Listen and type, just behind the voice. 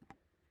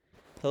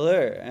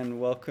Hello, and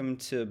welcome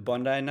to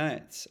Bondi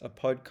Nights, a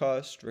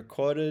podcast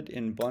recorded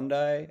in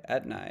Bondi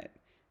at night.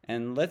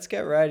 And let's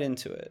get right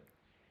into it.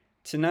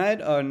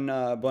 Tonight on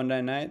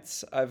Bondi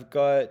Nights, I've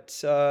got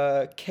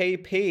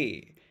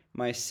KP,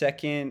 my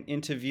second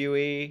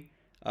interviewee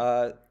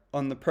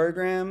on the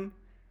program.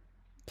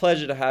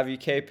 Pleasure to have you,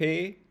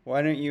 KP.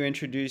 Why don't you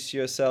introduce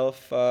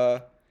yourself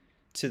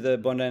to the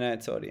Bondi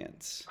Nights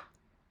audience?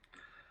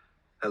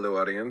 Hello,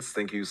 audience.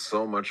 Thank you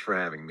so much for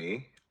having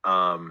me.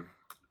 Um,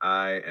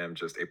 I am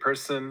just a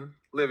person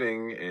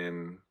living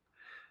in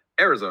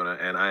Arizona,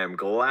 and I am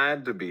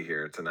glad to be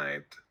here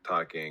tonight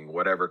talking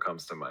whatever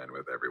comes to mind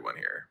with everyone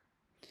here.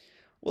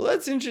 Well,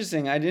 that's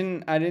interesting. I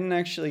didn't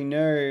actually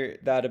know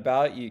that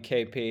about you,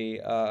 KP.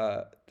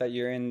 That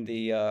you're in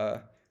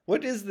the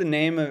what is the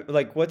name of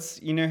like what's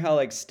you know how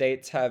like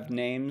states have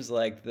names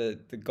like the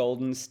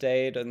Golden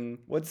State and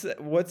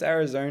what's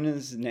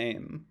Arizona's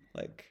name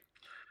like?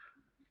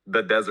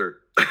 The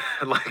desert,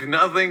 like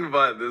nothing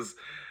but this.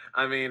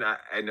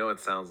 I know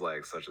it sounds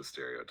like such a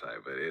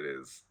stereotype, but it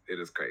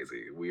is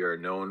crazy. We are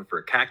known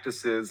for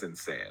cactuses and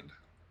sand.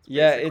 That's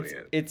Yeah, basically it's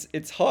it. it's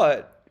it's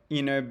hot,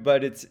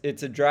 but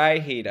it's a dry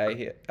heat. I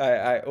hear.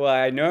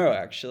 I know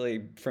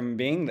actually from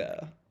being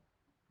there.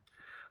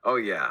 Oh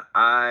yeah,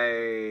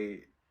 I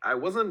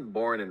wasn't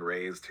born and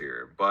raised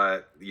here,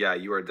 but yeah,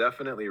 you are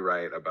definitely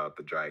right about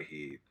the dry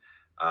heat.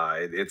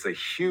 It's a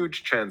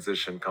huge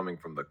transition coming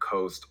from the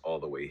coast all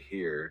the way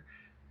here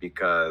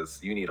because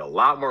you need a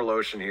lot more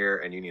lotion here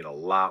and you need a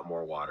lot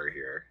more water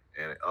here.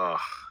 And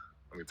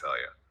let me tell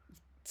you,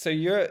 So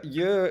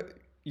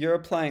you're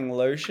applying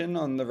lotion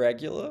on the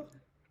regular?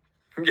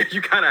 yeah,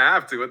 you kind of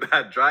have to with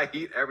that dry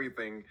heat.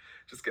 Everything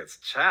just gets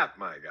chapped,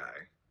 my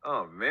guy.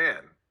 Oh man,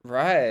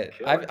 Right.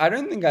 killing. I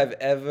don't think I've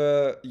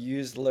ever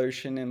used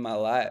lotion in my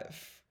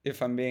life,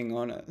 if I'm being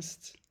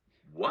honest.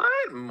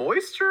 What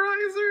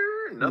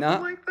moisturizer? Nothing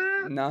Not, like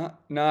that.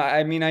 no.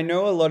 I mean, I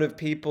know a lot of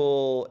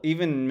people,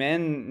 even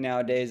men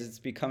nowadays, it's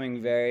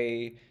becoming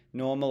very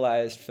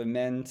normalized for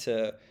men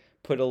to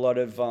put a lot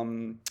of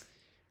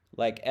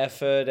like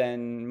effort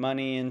and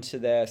money into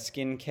their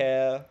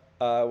skincare,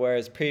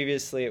 whereas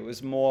previously it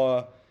was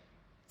more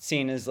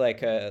seen as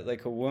like a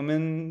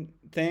woman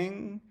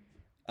thing.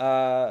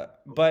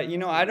 But I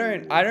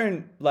Ooh.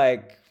 don't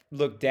like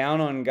look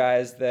down on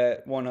guys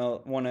that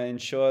wanna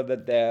ensure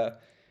that their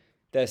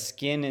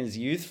skin is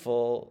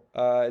youthful.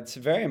 It's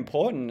very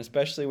important,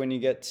 especially when you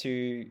get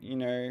to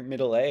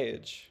middle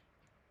age.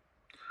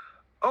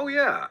 Oh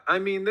yeah. I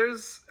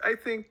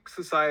think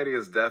society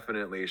is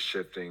definitely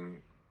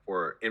shifting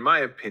for, in my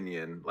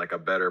opinion, like a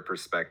better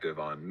perspective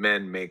on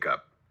men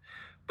makeup.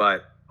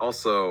 But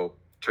also,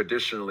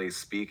 traditionally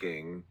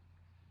speaking,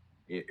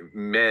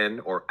 men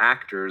or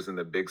actors in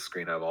the big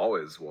screen have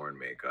always worn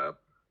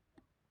makeup,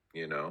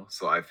 you know?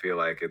 So I feel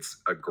like it's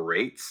a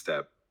great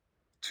step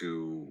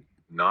to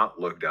not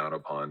look down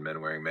upon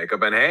men wearing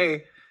makeup. And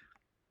hey,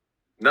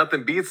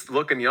 nothing beats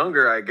looking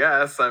younger, I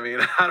guess. I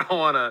don't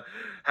want to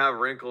have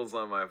wrinkles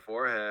on my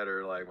forehead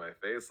or like my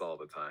face all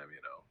the time,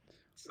 you know.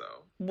 So,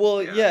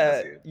 Well, yeah, I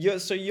yeah,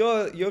 see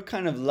it. you're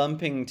kind of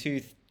lumping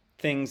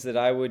things that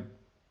I would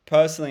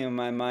personally in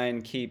my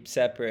mind keep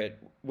separate,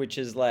 which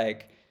is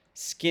like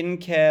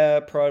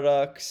skincare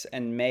products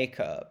and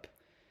makeup.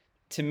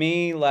 To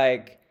me,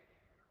 like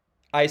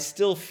I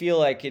still feel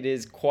like it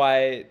is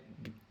quite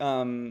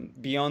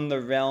beyond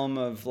the realm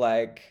of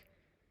like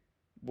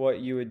what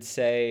you would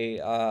say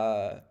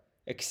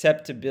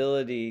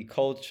acceptability,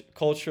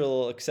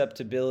 cultural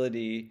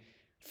acceptability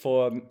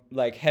for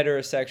like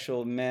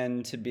heterosexual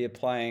men to be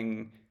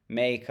applying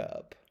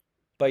makeup.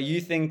 But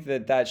you think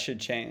that that should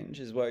change,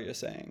 is what you're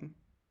saying.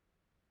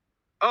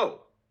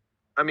 Oh,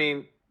 I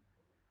mean,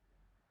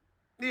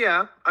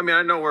 yeah.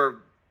 I know we're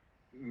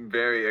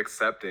very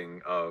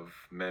accepting of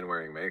men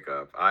wearing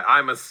makeup.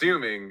 I'm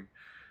assuming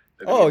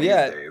Oh these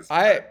yeah, days,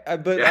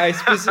 but but yeah.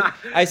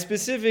 I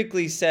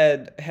specifically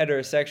said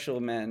heterosexual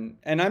men,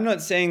 and I'm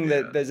not saying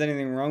that Yeah. there's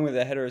anything wrong with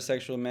a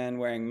heterosexual man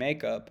wearing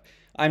makeup.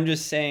 I'm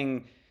just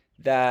saying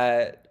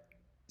that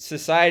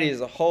society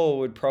as a whole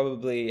would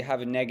probably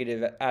have a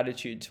negative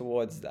attitude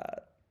towards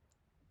that.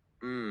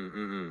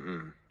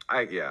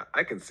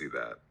 I can see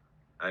that.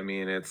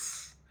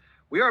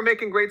 We are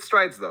making great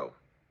strides though.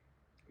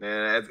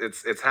 And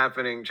it's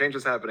happening. Change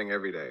is happening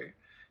every day.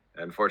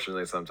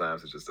 Unfortunately,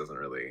 sometimes it just doesn't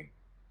really,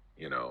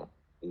 you know,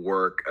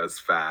 work as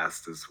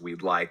fast as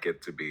we'd like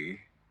it to be.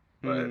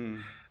 But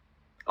Hmm.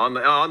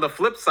 on the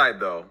flip side,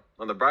 though,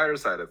 on the brighter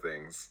side of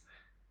things,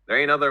 there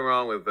ain't nothing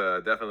wrong with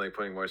definitely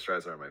putting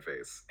moisturizer on my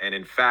face. And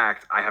in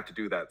fact, I have to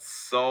do that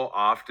so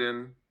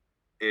often.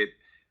 It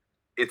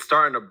it's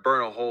starting to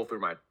burn a hole through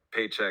my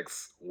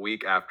paychecks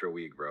week after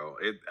week, bro.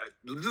 It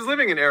just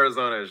living in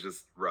Arizona is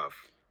just rough.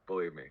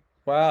 Believe me.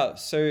 Wow.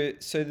 So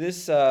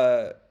this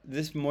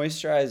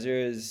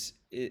moisturizer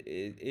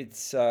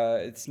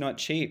it's not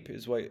cheap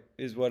is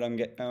what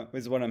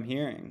I'm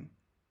hearing.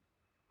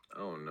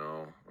 Oh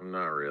no,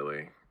 not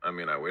really.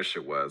 I wish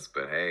it was,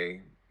 but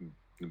hey,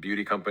 the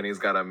beauty companies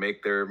got to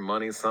make their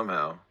money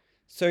somehow.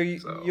 So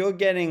So, you're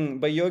getting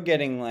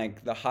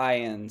like the high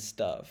end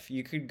stuff.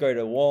 You could go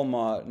to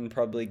Walmart and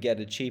probably get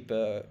a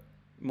cheaper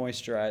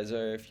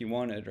moisturizer if you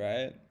wanted,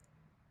 right?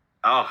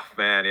 oh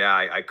man, yeah,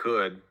 I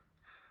could,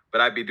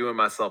 but I'd be doing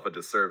myself a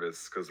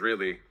disservice because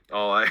really,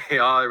 all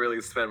I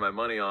really spend my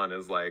money on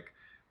is like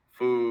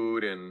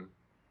food and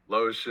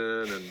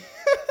lotion and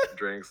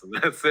drinks, and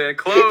that's it.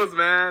 Clothes,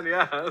 man.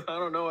 Yeah, I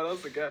don't know what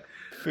else to get.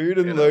 Food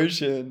You and know,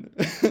 lotion.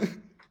 yes,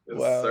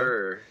 Wow.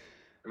 sir.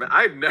 I mean,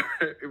 I'd never,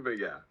 but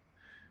yeah,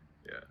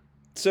 yeah,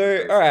 that's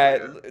So, all basically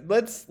right, it.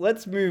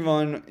 let's move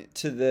on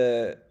to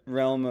the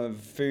realm of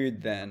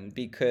food then,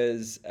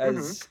 because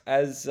Hmm.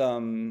 as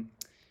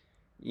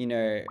you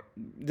know,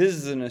 this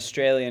is an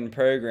Australian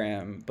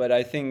program, but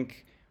I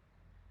think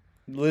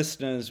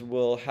listeners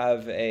will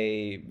have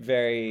a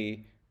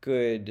very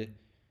good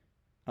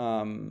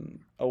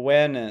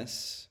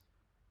awareness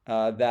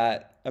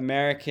that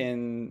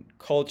American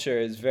culture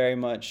is very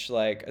much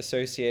like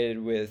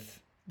associated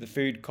with the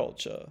food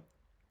culture.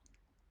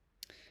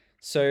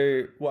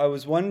 So I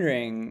was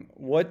wondering,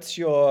 what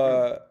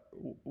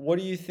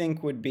do you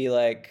think would be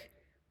like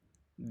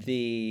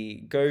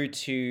the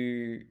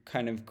go-to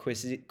kind of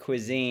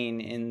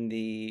cuisine in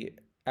the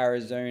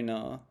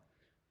Arizona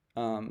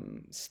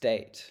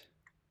state?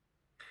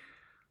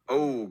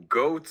 Oh,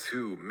 go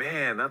to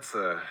man. That's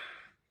a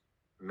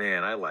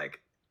man. I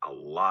like a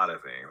lot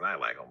of things. I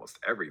like almost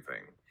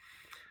everything.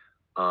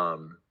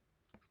 Um,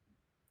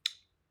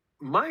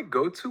 my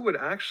go-to would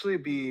actually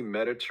be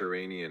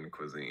Mediterranean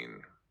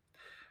cuisine.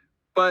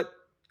 But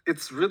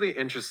it's really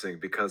interesting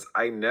because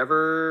I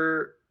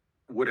never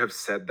would have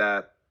said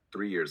that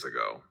 3 years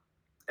ago.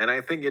 And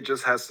I think it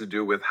just has to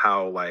do with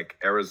how, like,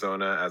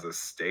 Arizona as a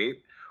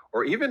state,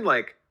 or even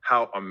like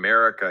how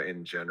America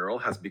in general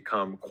has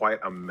become quite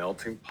a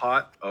melting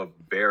pot of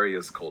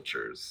various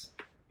cultures,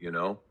 you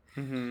know?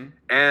 Mm-hmm.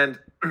 And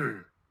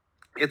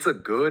it's a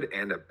good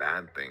and a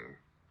bad thing,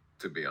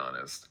 to be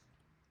honest.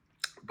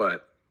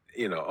 But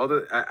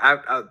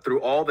other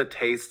through all the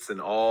tastes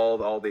and all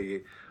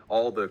the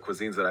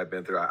cuisines that I've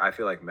been through, I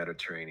feel like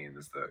Mediterranean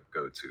is the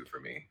go-to for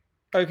me,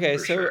 Okay, for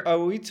so sure. are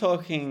we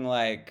talking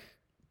like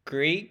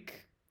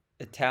Greek,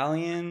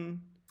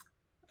 Italian,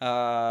 uh,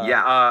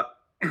 Yeah,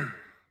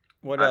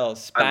 what I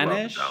else? I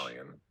love Spanish?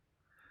 Italian.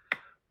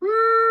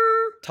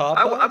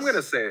 I'm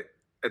gonna Tapas? say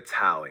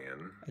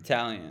Italian.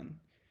 Italian.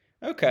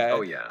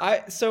 Oh Okay. yeah,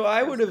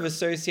 I would hands have down.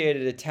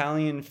 associated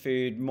Italian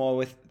food more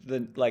with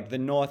the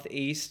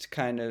northeast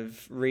kind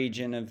of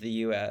region of the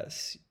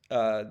US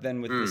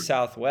than with the Mm,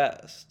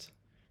 southwest.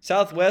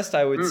 Southwest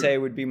I would mm. say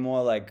would be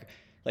more like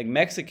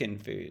Mexican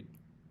food.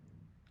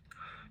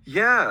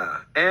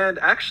 Yeah, and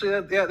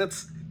actually, yeah,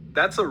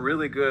 that's a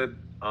really good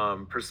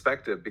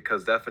perspective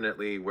because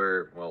definitely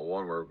one,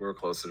 we're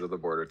closer to the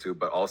border too,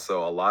 but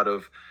also a lot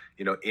of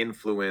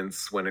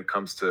influence when it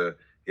comes to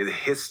the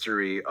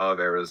history of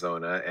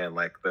Arizona and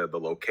like the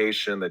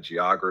location, the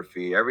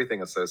geography,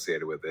 everything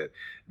associated with it.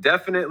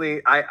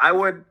 Definitely, I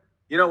would.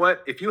 You know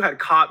what? If you had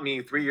caught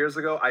me 3 years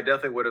ago, I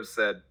definitely would have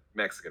said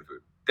Mexican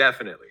food.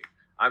 Definitely,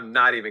 I'm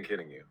not even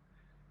kidding you.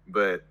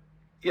 But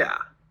yeah,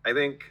 I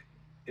think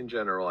in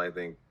general, I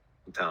think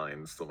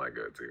Italian is still my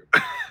go-to.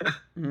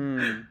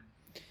 Mm.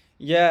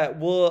 Yeah,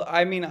 well,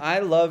 I mean, I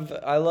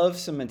love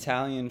some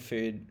Italian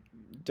food,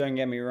 don't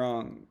get me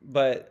wrong,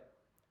 but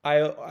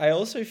I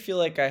also feel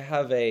like I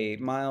have a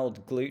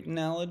mild gluten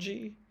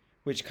allergy,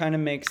 which kind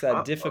of makes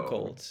that Uh-oh.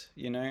 difficult,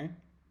 you know?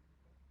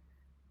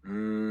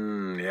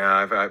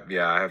 Yeah,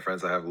 I have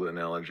friends that have gluten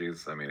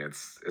allergies. I mean,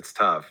 it's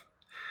tough.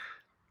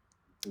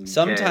 You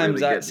can't Sometimes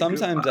really I get any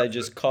good sometimes I pasta.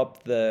 just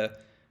cop the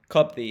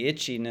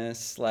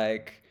itchiness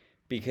like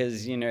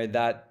because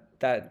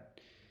that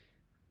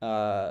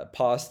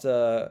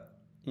pasta,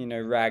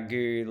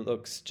 ragu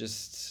looks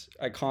just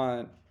I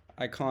can't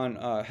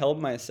help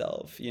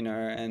myself,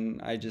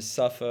 and I just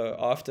suffer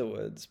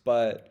afterwards.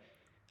 But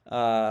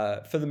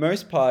for the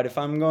most part, if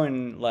I'm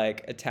going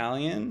like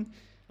Italian,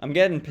 I'm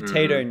getting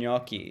potato Mm-hmm.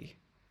 gnocchi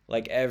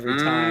like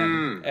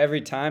Mm.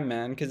 every time,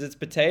 man, because it's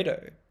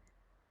potato.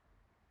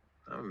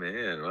 Oh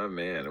man, oh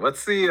man.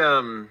 What's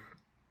the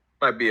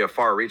might be a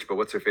far reach, but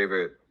what's your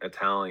favorite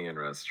Italian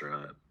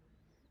restaurant?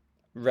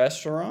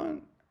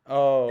 Restaurant?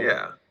 Oh,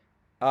 Yeah.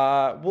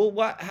 well,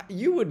 what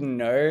you wouldn't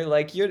know?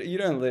 Like you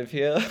don't live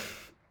here.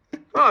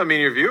 Well, I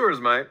mean, your viewers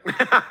might.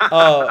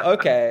 Oh,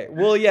 okay.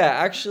 Well, yeah,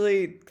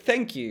 actually,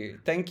 thank you.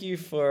 Thank you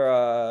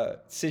for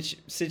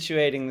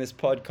situating this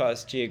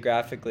podcast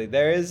geographically.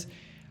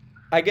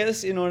 I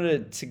guess, in order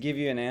to give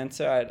you an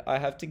answer, I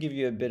have to give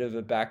you a bit of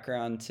a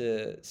background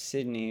to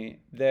Sydney.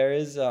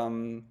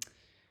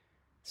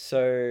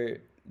 So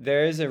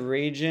there is a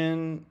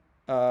region,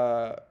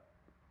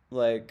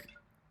 like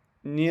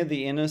near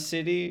the inner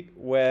city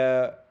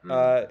where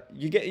Mm,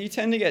 you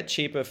tend to get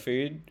cheaper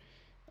food,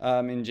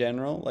 in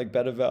general, like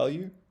better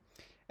value.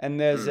 And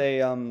there's mm.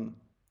 a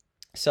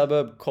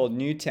suburb called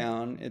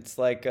Newtown. It's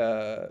like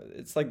where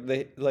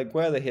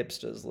the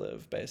hipsters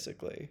live,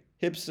 basically.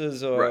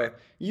 Hipsters, Right. or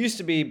used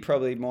to be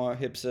probably more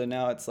hipster.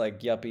 Now it's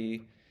like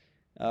yuppie,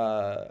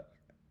 uh,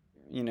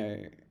 you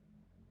know,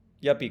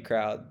 yuppie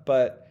crowd.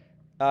 But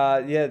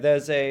yeah,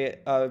 there's a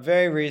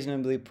very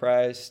reasonably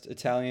priced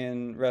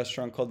Italian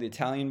restaurant called the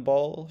Italian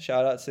Bowl.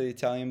 Shout out to the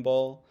Italian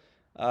Bowl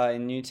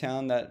in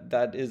Newtown.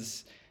 That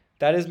is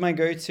my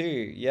go-to.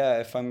 Yeah,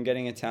 if I'm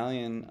getting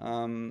Italian,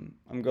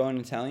 I'm going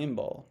Italian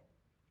Bowl.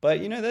 But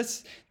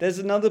there's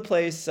another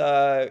place,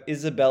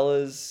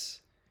 Isabella's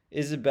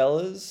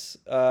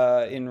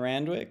in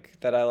Randwick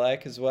that I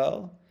like as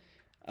well.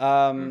 Hmm.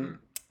 Um,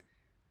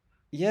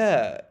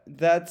 yeah,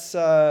 that's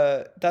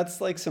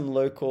like some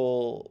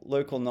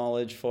local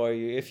knowledge for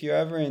you. If you're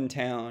ever in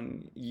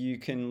town, you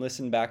can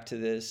listen back to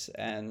this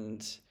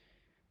and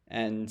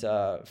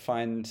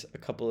find a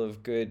couple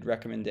of good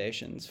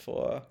recommendations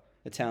for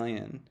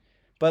Italian.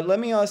 But let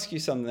me ask you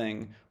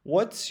something. Hmm.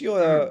 What's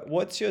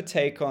your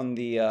take on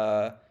the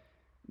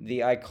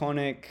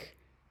iconic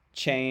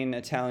chain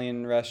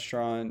Italian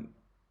restaurant,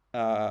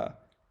 uh,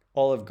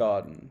 Olive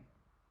Garden?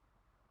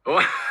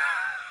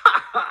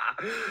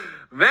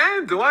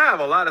 Man, do I have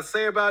a lot to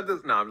say about this?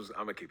 No, I'm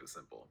gonna keep it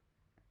simple.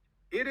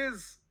 It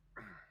is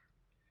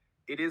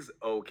it is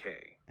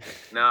okay.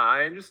 Now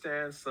I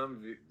understand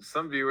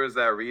some viewers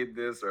that read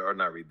this or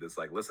not read this,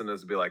 like listen to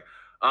this, be like,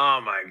 "Oh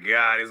my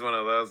god, he's one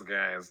of those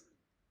guys."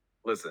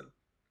 Listen,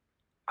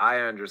 I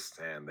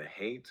understand the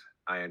hate.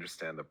 I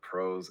understand the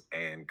pros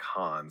and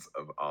cons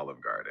of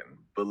Olive Garden.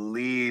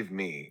 Believe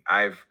me,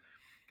 I've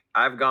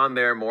gone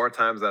there more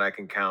times than I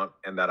can count,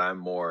 and that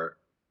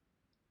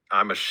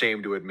I'm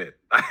ashamed to admit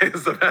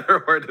is a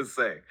better word to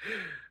say.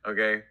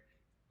 Okay,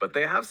 but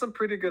they have some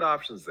pretty good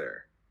options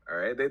there. All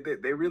right,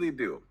 they really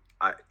do.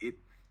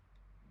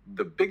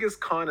 The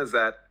biggest con is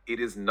that it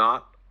is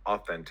not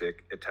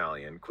authentic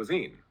Italian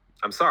cuisine.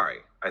 I'm sorry,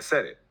 I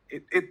said it.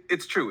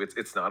 It's true.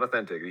 It's not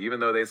authentic, even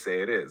though they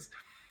say it is.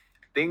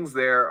 Things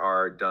there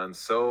are done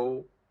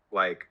so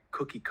like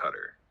cookie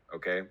cutter.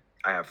 Okay,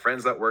 I have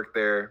friends that work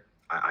there.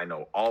 I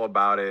know all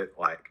about it.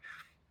 Like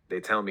they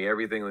tell me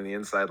everything on the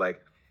inside.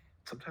 Like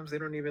sometimes they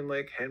don't even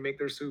like hand make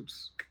their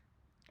soups.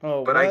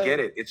 Oh, But I get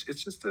what? it. It's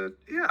just a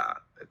yeah.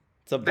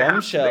 It's a They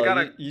have to. They bombshell.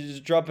 gotta. You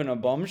just dropping a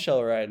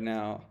bombshell right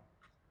now.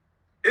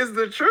 Is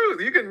the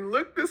truth. You can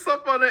look this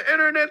up on the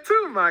internet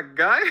too, my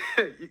guy.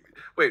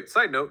 Wait,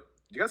 side note.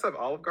 Do you guys have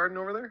Olive Garden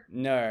over there?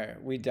 No,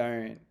 we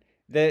don't.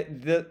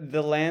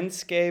 The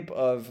landscape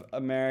of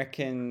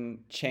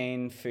American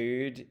chain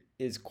food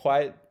is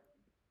quite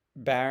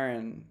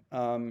barren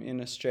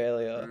in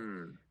Australia.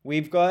 Hmm.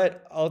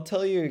 I'll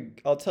tell you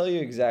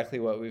exactly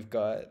what we've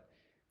got.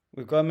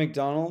 We've got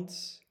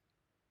McDonald's.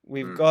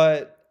 We've Hmm.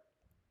 got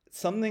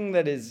something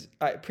that is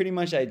pretty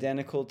much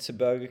identical to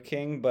Burger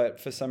King, but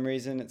for some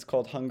reason it's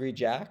called Hungry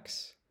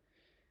Jack's.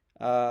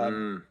 Uh,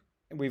 Hmm.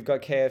 we've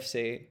got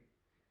KFC.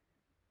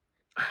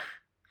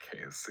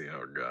 KFC.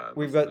 Oh God,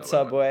 We've that's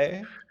got another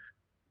one.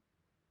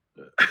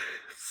 Subway.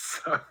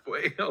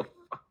 Subway. Oh,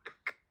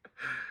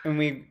 And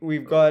we've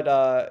oh,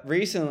 got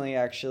recently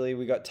actually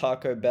we got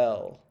Taco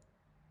Bell.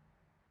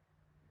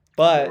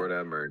 Lord But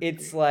have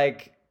it's mercy.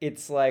 like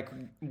it's like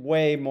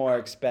way more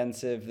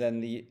expensive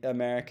than the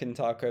American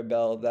Taco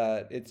Bell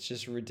that it's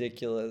just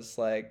ridiculous.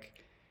 Like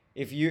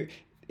if you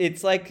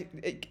it's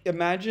like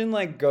imagine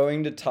like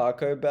going to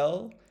Taco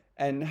Bell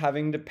and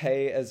having to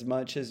pay as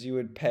much as you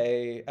would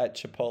pay at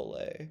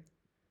Chipotle.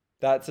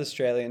 That's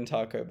Australian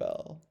Taco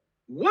Bell.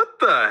 What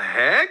the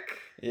heck?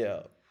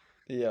 Yeah.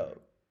 Yeah.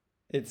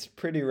 It's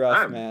pretty rough,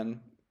 I'm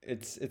man.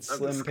 It's I'm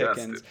slim pickings.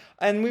 disgusted.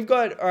 And we've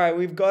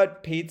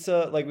got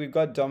pizza, like we've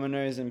got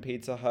Domino's and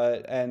Pizza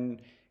Hut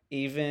and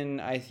even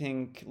I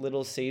think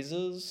Little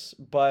Caesars,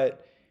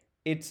 but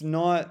it's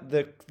not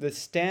the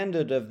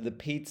standard of the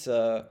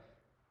pizza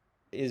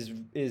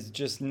is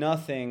just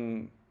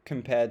nothing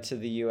compared to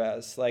the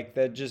US. Like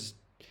they're just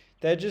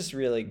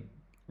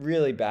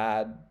really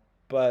bad,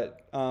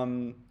 but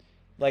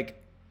like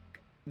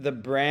the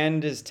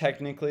brand is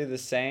technically the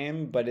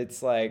same, but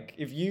it's like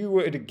if you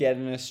were to get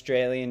an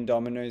Australian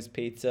Domino's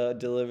pizza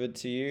delivered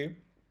to you,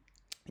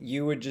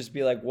 you would just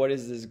be like, "What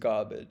is this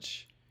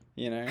garbage?"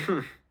 You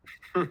know?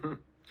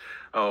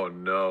 Oh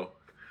no.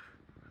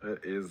 What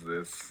is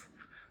this?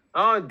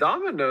 Oh,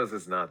 Domino's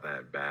is not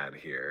that bad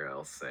here,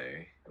 I'll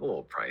say. A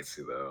little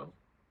pricey though.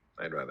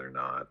 I'd rather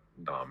not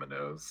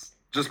Domino's.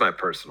 Just my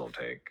personal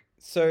take.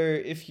 So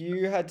if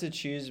you had to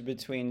choose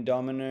between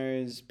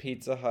Domino's,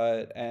 Pizza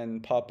Hut,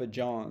 and Papa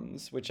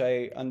John's, which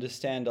I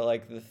understand are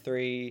like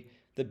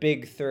the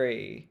big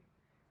three,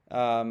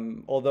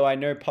 although I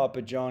know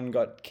Papa John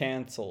got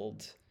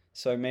cancelled,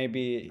 so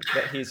maybe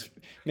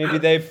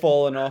they've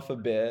fallen off a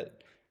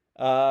bit.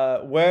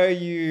 Where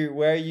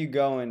are you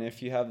going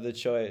if you have the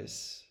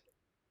choice?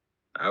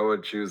 I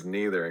would choose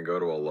neither and go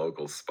to a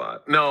local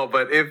spot. No,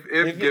 but if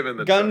If given it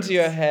the gun to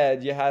your choice,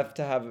 head, you have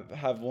to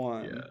have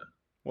one. yeah.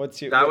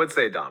 What's your I what? would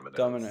say Domino's.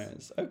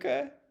 Domino's.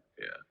 Okay.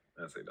 Yeah,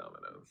 I'd say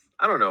Domino's.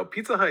 I don't know.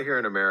 Pizza Hut here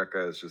in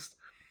America is just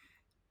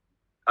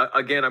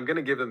again, I'm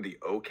gonna give them the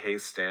okay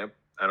stamp.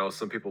 I know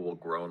some people will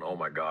groan, oh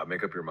my god,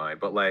 make up your mind.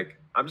 But like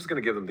I'm just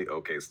gonna give them the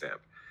okay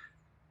stamp.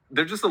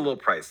 They're just a little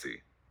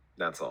pricey.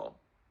 That's all.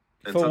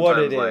 And For what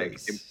it sometimes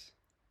like is.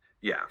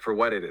 yeah, for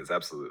what it is,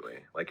 absolutely.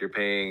 Like you're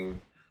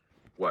paying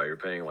what, you're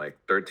paying like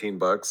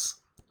 $13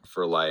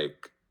 for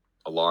like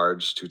a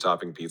large two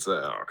topping pizza?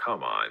 Oh,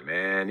 come on,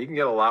 man. You can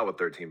get a lot with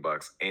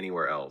 $13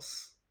 anywhere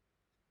else.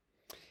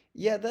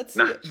 Yeah, that's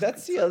the Not just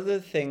that's the pizza. other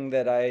thing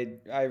that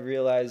I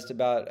realized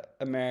about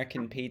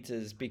American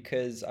pizzas,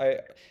 because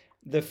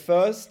the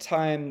first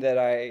time that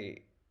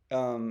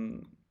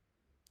um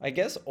I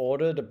guess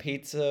ordered a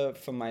pizza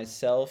for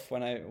myself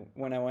when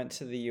I went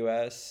to the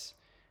US.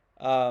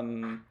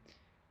 um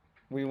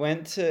we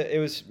went to, it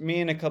was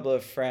me and a couple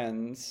of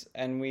friends,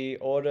 and we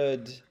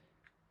ordered,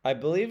 I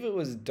believe it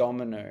was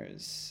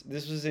Domino's.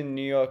 This was in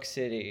New York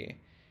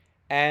City.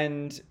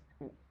 And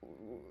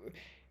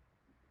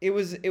it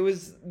was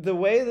the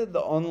way that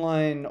the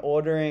online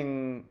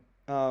ordering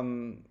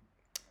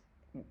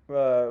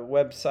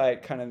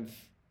website kind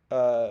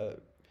of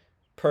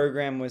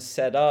program was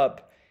set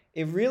up.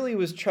 It really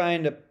was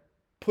trying to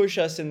push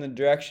us in the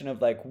direction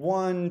of like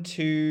one,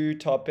 two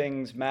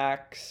toppings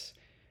max.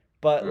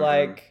 But Mm-hmm.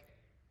 like,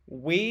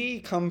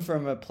 we come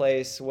from a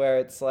place where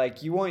it's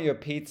like you want your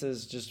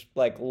pizzas just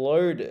like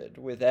loaded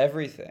with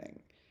everything.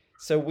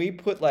 So we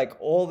put like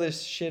all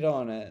this shit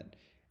on it.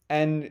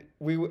 And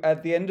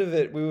at the end of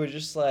it, we were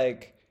just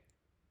like,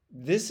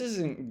 this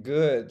isn't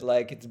good.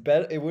 Like, it's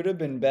better. It would have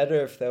been better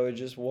if there were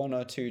just one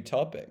or two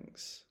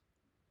toppings.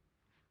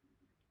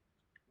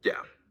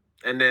 Yeah.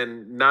 And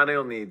then not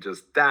only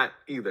just that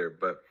either,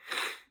 but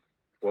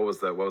what was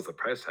the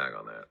price tag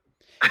on that?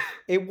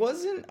 It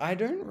wasn't, I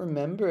don't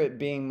remember it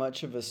being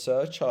much of a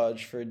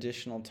surcharge for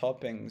additional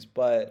toppings,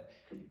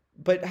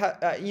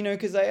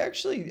 because I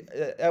actually,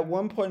 at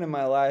one point in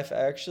my life,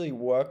 I actually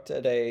worked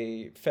at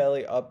a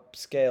fairly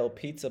upscale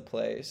pizza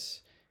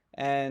place.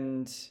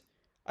 And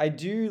I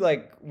do,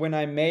 like, when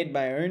I made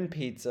my own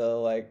pizza,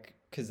 like,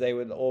 because they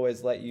would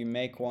always let you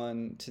make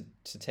one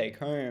to take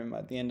home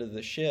at the end of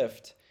the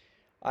shift,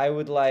 I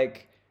would,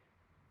 like,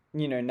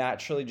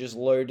 naturally just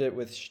load it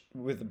with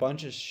with a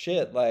bunch of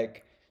shit,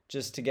 like,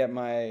 just to get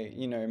my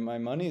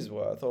money's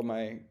worth, or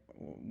my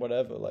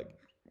whatever, like,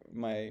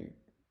 my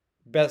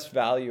best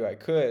value I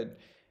could.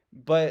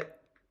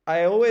 But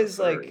I Yes, always,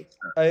 sir. like, Yes,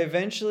 sir. I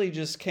eventually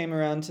just came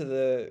around to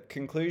the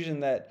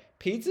conclusion that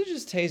pizza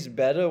just tastes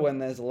better when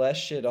there's less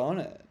shit on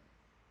it.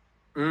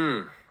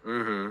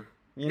 Mm-hmm.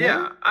 You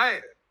Yeah, know?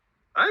 I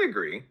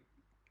agree.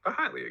 I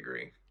highly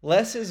agree.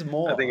 Less is I think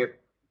more.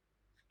 it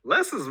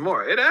less is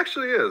more. It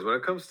actually is when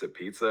it comes to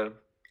pizza.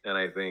 And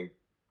I think,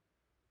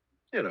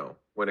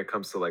 when it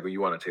comes to like when you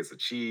want to taste the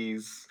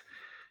cheese,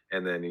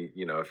 and then if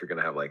you're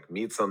gonna have like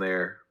meats on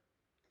there.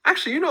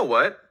 Actually, you know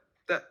what?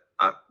 That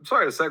I'm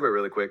sorry to segue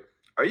really quick.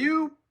 Are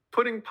you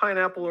putting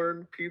pineapple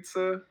on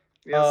pizza?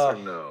 Yes or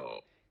Oh, no?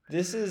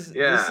 this is this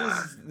Yeah.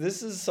 is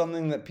this is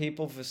something that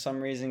people for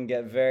some reason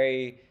get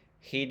very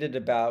heated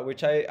about,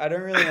 which I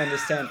don't really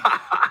understand.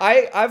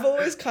 I've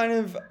always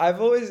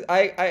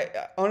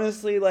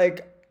honestly,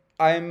 like,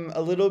 I'm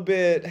a little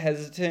bit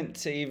hesitant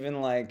to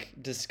even like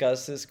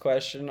discuss this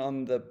question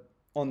on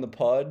the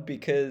pod,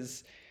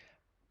 because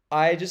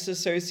I just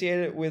associate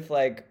it with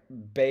like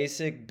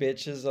basic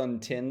bitches on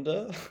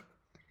Tinder.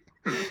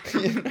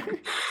 You know?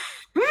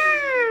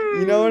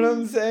 You know what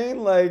I'm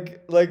saying?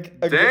 Like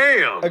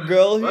Damn. a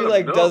girl Let who him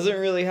like know. doesn't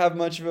really have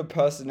much of a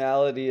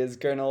personality is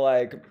gonna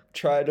like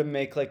try to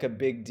make like a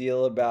big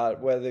deal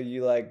about whether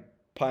you like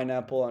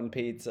pineapple on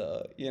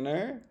pizza, you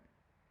know?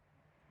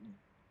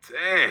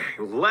 Dang,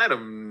 let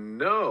him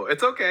know.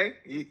 It's okay.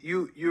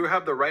 You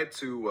have the right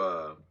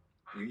to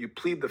you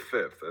plead the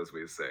fifth, as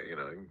we say.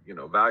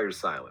 Value your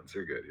silence.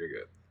 You're good. You're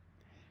good.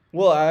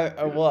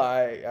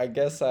 I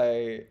guess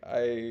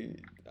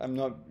I'm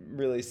not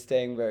really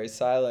staying very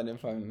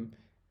silent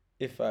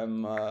if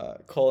I'm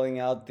calling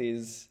out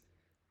these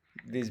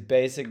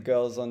basic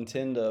girls on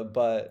Tinder.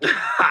 But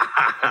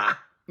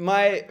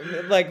my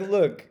like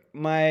look,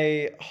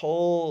 my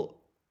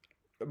whole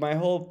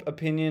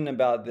opinion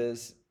about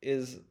this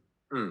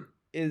Hmm.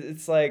 is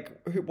it's like,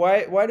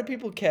 why do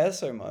people care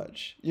so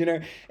much?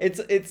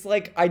 It's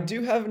like, I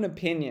do have an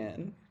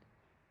opinion,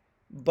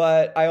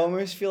 but I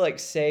almost feel like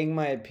saying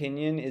my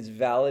opinion is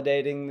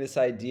validating this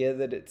idea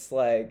that it's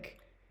like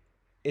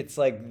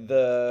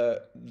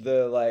the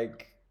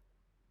like,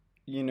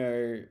 you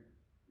know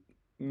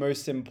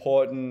most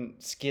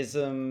important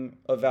schism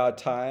of our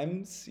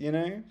times.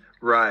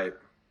 Right.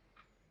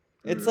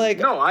 It's No,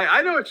 like,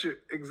 I know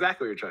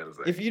exactly what you're trying to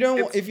say. It's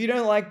if you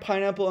don't like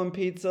pineapple on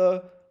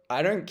pizza,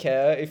 I don't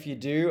care. If you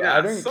do, I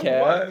Yeah, don't so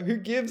care. what? Who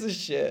gives a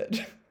shit?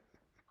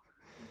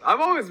 I've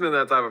always been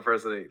that type of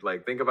person to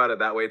like think about it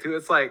that way too.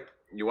 It's like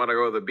you want to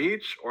go to the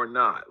beach or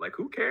not? Like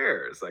who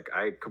cares? Like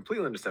I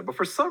completely understand. But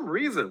for some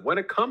reason, when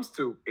it comes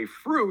to a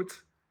fruit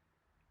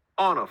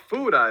on a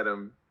food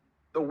item,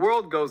 the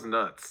world goes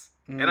nuts.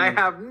 And I Mm.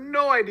 have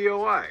no idea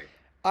why.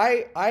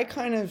 I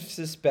kind of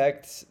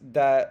suspect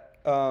that,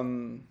 I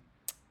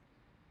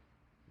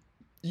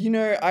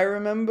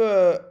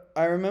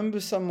remember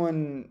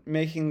someone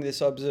making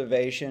this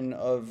observation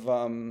of,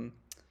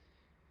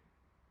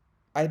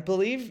 I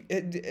believe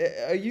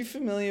are you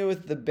familiar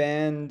with the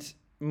band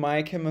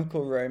My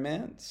Chemical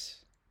Romance?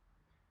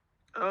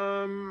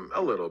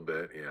 A little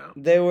bit, yeah.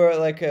 They were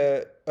like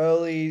a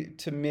early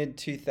to mid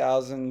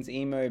 2000s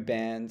emo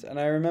band, and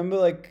I remember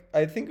like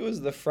I think it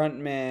was the front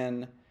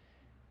man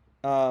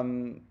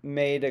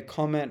made a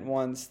comment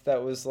once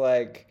that was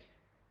like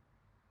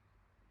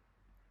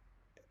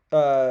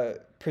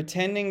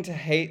pretending to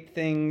hate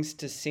things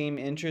to seem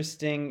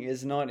interesting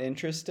is not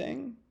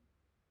interesting.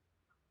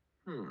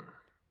 Hmm.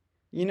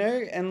 You know,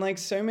 and like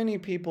so many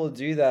people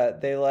do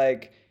that. They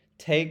like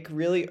take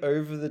really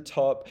over the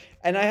top.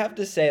 And I have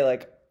to say,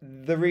 like,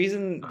 the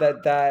reason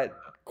that that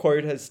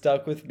quote has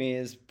stuck with me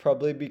is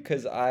probably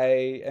because I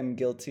am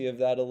guilty of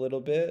that a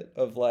little bit,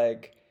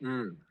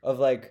 Mm. of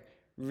like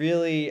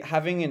really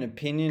having an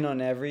opinion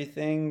on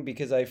everything,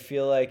 because I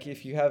feel like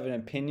if you have an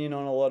opinion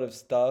on a lot of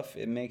stuff,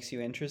 it makes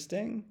you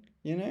interesting,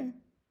 you know?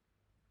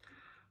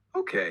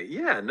 Okay,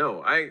 yeah,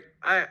 no, I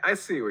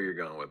see where you're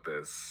going with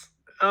this.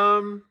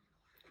 Um,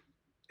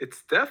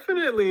 it's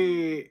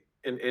definitely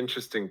an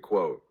interesting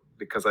quote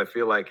because I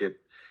feel like it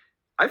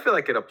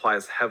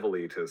applies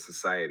heavily to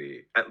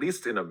society, at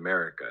least in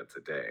America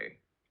today.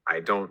 I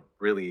don't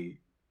really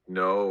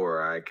know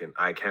or I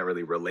can't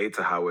really relate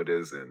to how it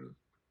is in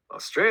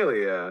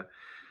Australia,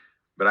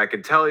 but I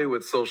can tell you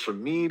with social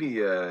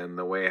media and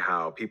the way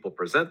how people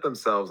present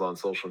themselves on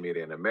social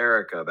media in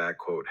America, that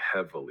quote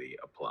heavily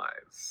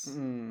applies.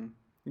 Mm.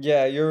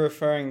 Yeah, you're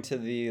referring to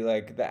the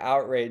like the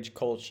outrage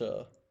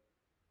culture.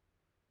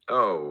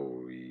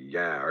 Oh,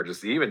 yeah, or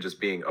just even just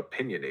being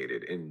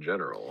opinionated in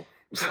general.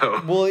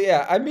 So, Well,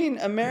 yeah, I mean,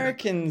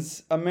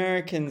 Americans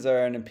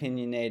are an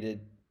opinionated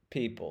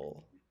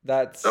people. oh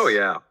That's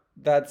yeah.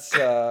 that's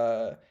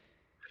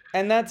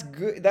and that's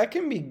good. That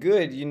can be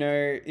good, you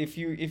know, if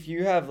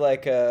you have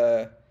like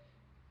a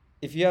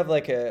if you have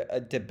like a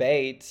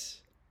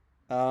debate,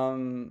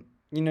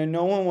 you know,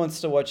 no one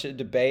wants to watch a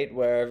debate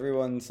where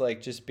everyone's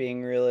like just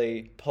being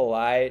really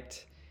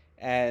polite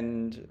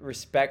and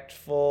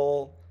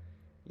respectful,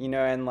 you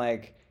know, and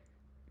like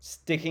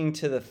sticking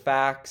to the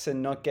facts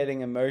and not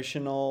getting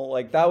emotional.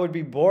 Like that would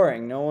be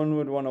boring. No one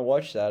would want to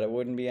watch that. It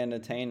wouldn't be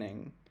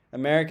entertaining.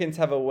 Americans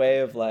have a way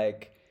of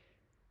like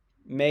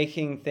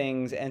making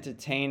things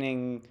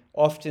entertaining,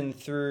 often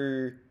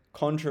through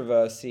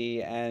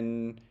controversy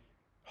and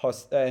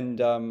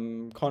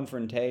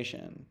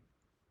confrontation.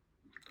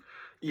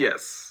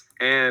 Yes.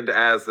 And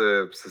as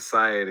a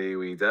society,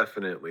 we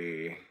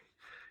definitely,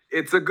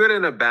 it's a good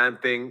and a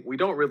bad thing. We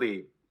don't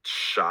really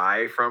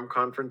shy from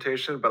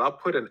confrontation, but I'll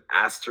put an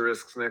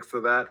asterisk next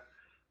to that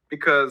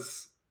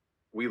because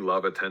we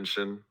love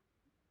attention,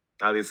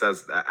 at least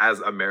as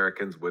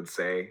Americans would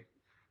say.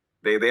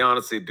 They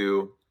honestly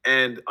do.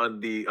 And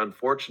on the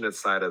unfortunate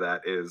side of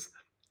that is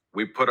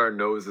we put our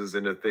noses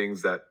into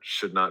things that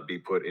should not be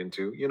put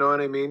into. You know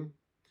what I mean?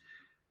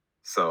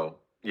 So,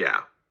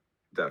 yeah,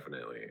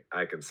 definitely.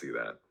 I can see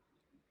that.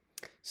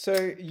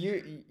 So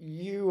you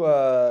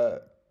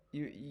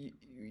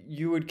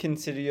you would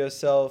consider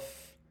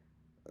yourself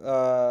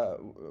uh,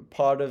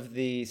 part of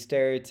the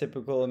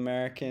stereotypical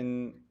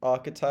American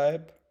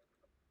archetype?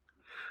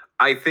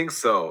 I think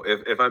so.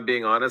 If I'm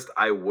being honest,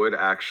 I would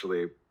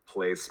actually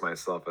place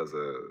myself as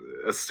a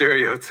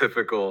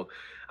stereotypical.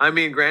 I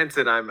mean,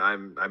 granted,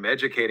 I'm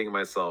educating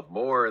myself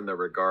more in the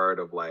regard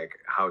of like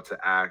how to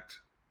act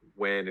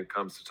when it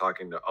comes to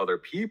talking to other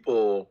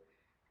people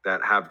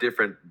that have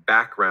different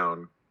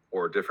background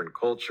or different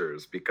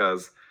cultures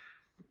because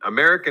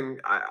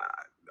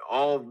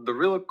all the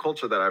real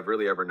culture that I've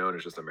really ever known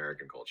is just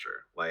American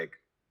culture, like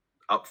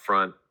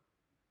upfront,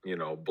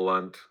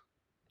 blunt,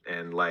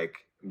 and like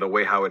the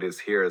way how it is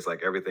here is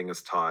like everything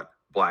is taught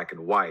black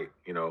and white,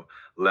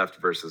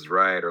 left versus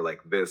right or like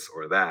this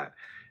or that.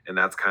 And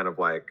that's kind of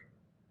like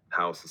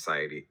how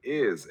society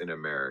is in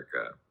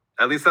America.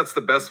 At least that's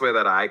the best way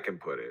that I can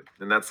put it.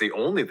 And that's the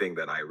only thing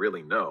that I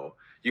really know.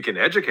 You can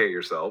educate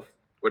yourself,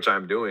 which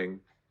I'm doing,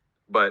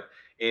 but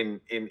in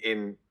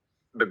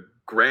the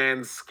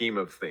grand scheme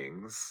of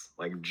things,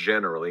 like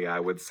generally, I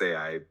would say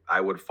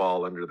I would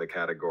fall under the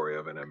category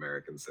of an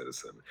American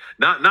citizen.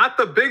 Not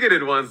the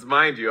bigoted ones,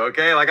 mind you.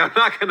 Okay, like I'm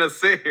not gonna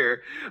sit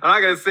here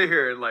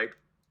and like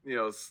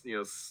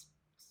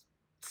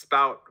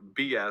spout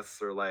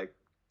BS or like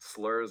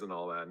slurs and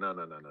all that. No,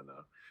 no, no, no,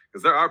 no.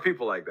 Because there are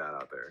people like that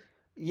out there.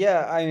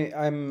 Yeah,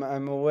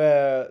 I'm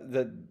aware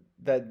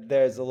that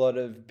there's a lot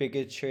of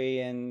bigotry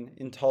and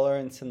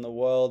intolerance in the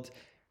world. Oh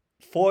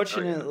yeah.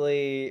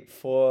 Fortunately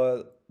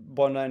for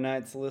Bondi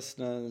Nights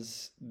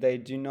listeners, they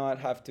do not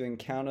have to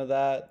encounter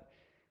that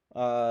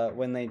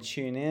when they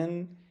tune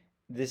in.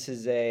 This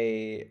is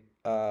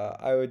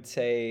I would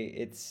say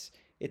it's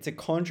a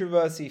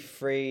controversy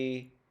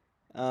free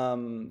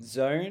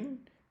zone.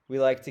 We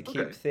like to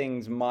keep Okay.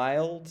 things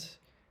mild,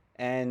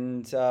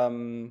 and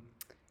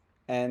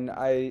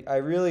I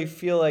really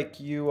feel like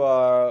you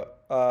are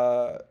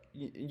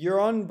you're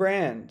on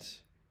brand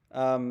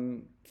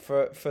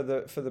for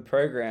the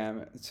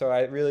program. So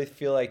I really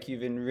feel like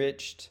you've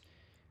enriched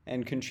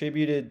and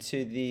contributed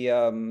to the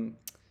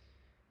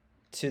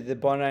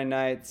Bondi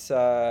Nights.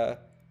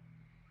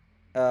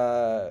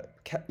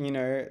 You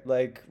know,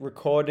 like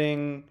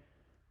recording.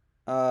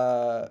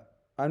 Uh,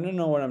 I don't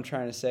know what I'm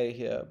trying to say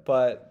here,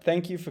 but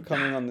thank you for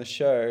coming on the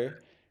show.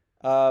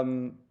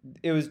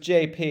 It was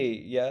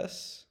JP,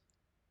 yes?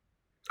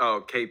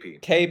 Oh,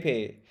 KP.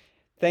 KP.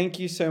 Thank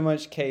you so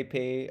much,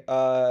 KP.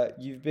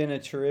 You've been a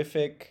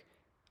terrific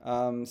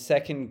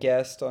second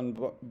guest on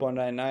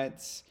Bondi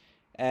Nights,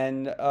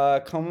 and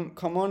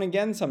come on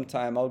again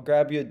sometime. I'll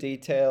grab your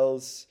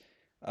details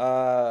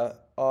after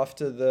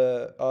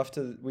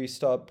we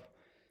stop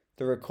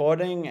the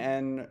recording,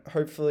 and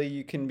hopefully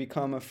you can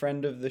become a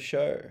friend of the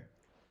show.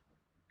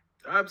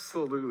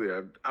 Absolutely.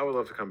 I would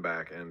love to come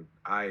back, and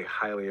I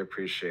highly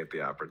appreciate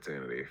the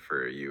opportunity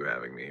for you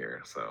having me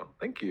here. So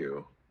thank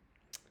you.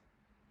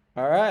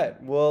 All right.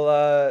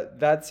 Well,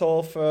 that's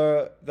all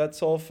for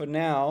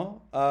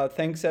now.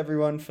 Thanks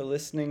everyone for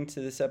listening to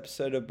this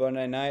episode of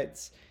Bondi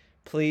Nights.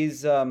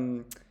 Please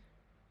follow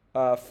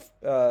on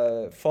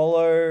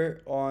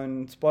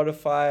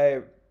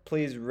Spotify.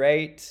 Please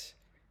rate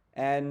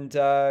and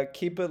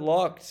keep it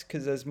locked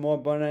because there's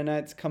more Bondi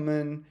Nights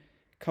coming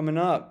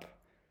up.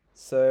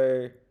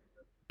 So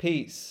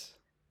peace.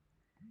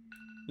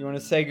 You want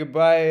to say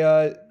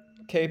goodbye,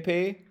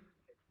 KP?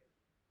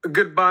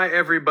 Goodbye,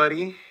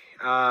 everybody.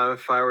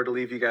 If I were to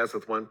leave you guys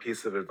with one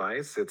piece of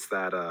advice, it's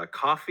that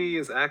coffee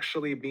is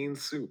actually bean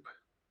soup.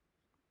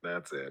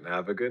 That's it.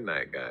 Have a good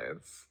night,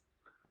 guys.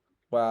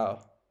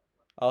 Wow.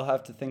 I'll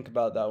have to think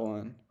about that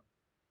one.